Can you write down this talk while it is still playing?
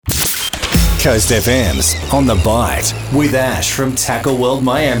Coast FM's On The Bite with Ash from Tackle World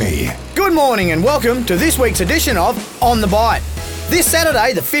Miami. Good morning and welcome to this week's edition of On The Bite. This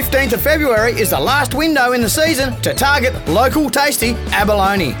Saturday, the 15th of February, is the last window in the season to target local tasty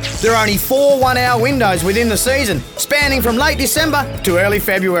abalone. There are only 4 one-hour windows within the season, spanning from late December to early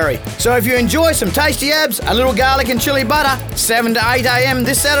February. So if you enjoy some tasty abs, a little garlic and chilli butter, 7 to 8 a.m.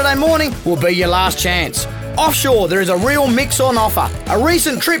 this Saturday morning will be your last chance. Offshore, there is a real mix on offer. A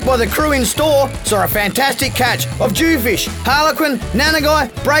recent trip by the crew in store saw a fantastic catch of jewfish, harlequin, nanagai,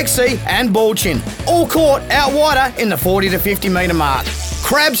 breaksea and ballchin, all caught out wider in the 40 to 50 metre mark.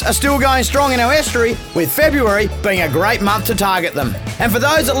 Crabs are still going strong in our estuary, with February being a great month to target them. And for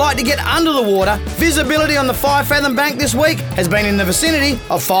those that like to get under the water, visibility on the 5 Fathom Bank this week has been in the vicinity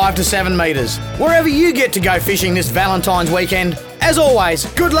of 5 to 7 metres. Wherever you get to go fishing this Valentine's weekend, as always,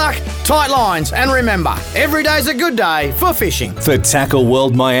 good luck, tight lines, and remember, every day's a good day for fishing. For Tackle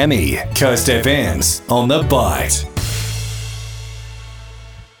World Miami, Coast FM's On The Bite.